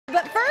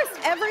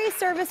every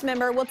service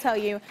member will tell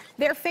you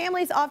their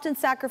families often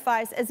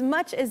sacrifice as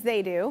much as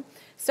they do.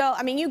 So,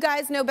 I mean, you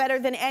guys know better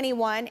than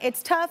anyone.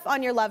 It's tough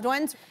on your loved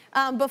ones.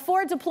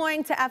 Before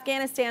deploying to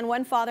Afghanistan,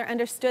 one father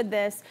understood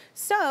this.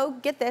 So,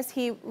 get this,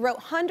 he wrote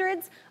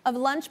hundreds of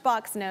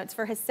lunchbox notes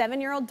for his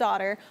 7-year-old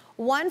daughter,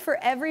 one for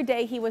every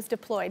day he was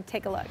deployed.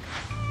 Take a look.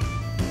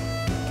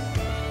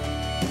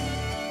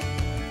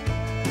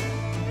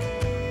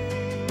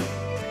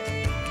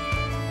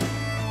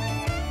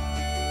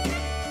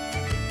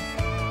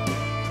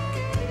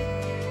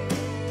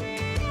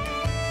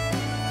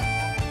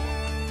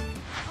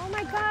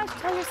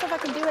 Tell yourself I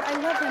can do it. I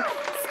love him.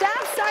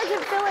 Staff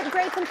Sergeant Philip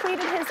Gray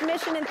completed his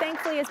mission and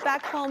thankfully is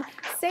back home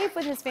safe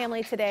with his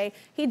family today.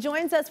 He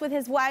joins us with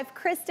his wife,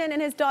 Kristen, and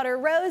his daughter,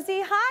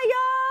 Rosie.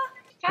 Hi,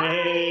 y'all.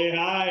 Hey,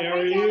 hi, how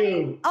are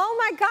you? Oh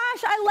my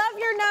gosh, I love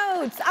your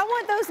notes. I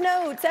want those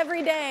notes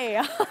every day.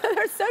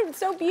 They're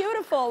so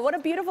beautiful. What a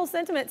beautiful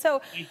sentiment.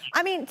 So,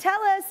 I mean, tell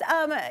us,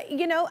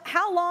 you know,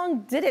 how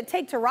long did it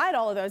take to write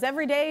all of those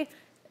every day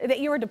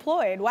that you were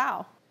deployed?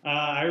 Wow.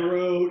 I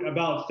wrote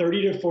about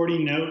 30 to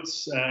 40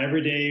 notes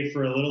every day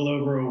for a little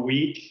over a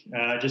week,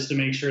 just to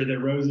make sure that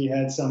Rosie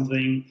had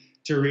something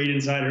to read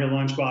inside her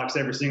lunchbox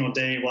every single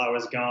day while I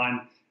was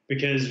gone,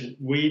 because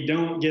we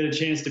don't get a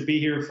chance to be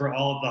here for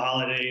all of the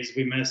holidays.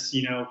 We miss,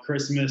 you know,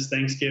 Christmas,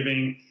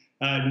 Thanksgiving,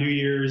 New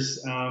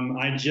Year's.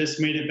 I just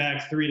made it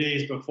back 3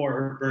 days before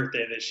her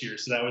birthday this year,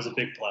 so that was a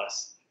big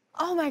plus.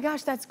 Oh my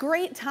gosh, that's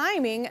great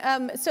timing.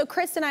 So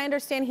Kristen, I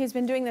understand he's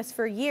been doing this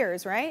for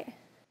years, right?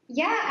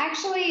 Yeah,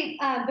 actually,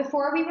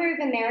 before we were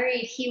even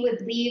married, he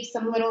would leave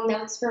some little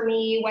notes for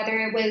me, whether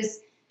it was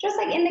just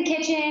like in the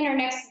kitchen or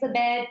next to the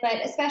bed, but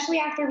especially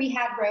after we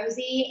had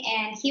Rosie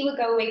and he would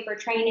go away for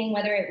training,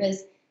 whether it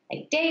was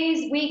like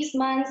days, weeks,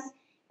 months,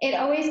 it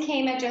always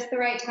came at just the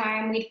right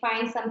time. We'd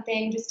find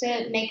something just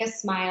to make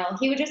us smile.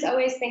 He would just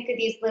always think of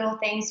these little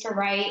things to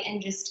write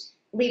and just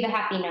leave a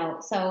happy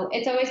note. So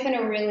it's always been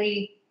a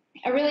really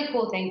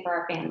cool thing for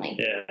our family.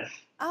 Yeah.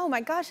 Oh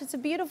my gosh, it's a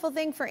beautiful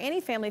thing for any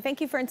family.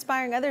 Thank you for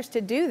inspiring others to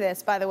do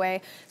this, by the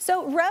way.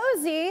 So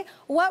Rosie,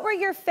 what were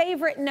your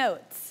favorite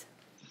notes?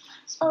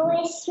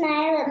 Always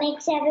smile. It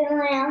makes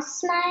everyone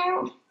else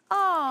smile.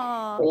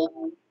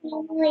 Aww.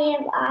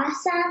 Live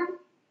awesome.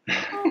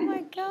 Oh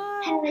my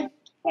God. Have a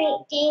great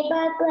day,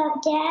 Bug.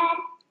 Love Dad.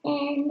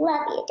 And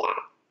love you,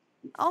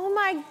 Dad. Oh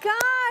my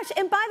gosh.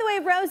 And by the way,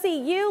 Rosie,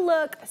 you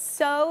look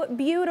so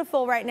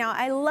beautiful right now.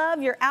 I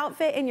love your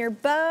outfit and your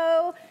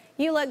bow.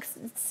 You look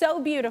so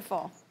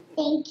beautiful.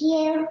 Thank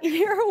you.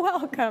 You're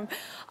welcome.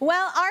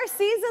 Well, our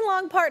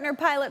season-long partner,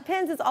 Pilot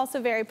Pens, is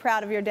also very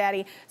proud of your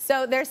daddy.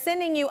 So they're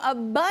sending you a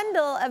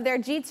bundle of their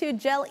G2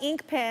 gel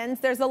ink pens.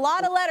 There's a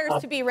lot of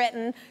letters to be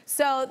written,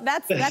 so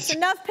that's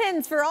enough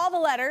pens for all the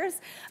letters.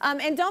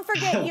 And don't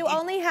forget, you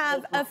only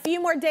have a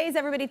few more days,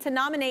 everybody, to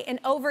nominate an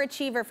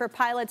overachiever for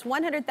Pilot's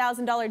 $100,000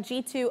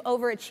 G2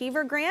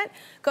 Overachiever Grant.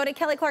 Go to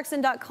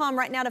kellyclarkson.com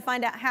right now to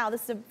find out how.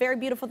 This is a very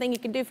beautiful thing you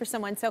can do for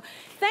someone. So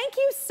thank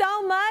you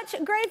so much,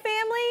 Gray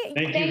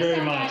family. Thank you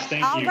very much.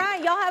 Thank you. All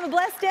right, y'all have a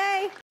blessed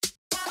day.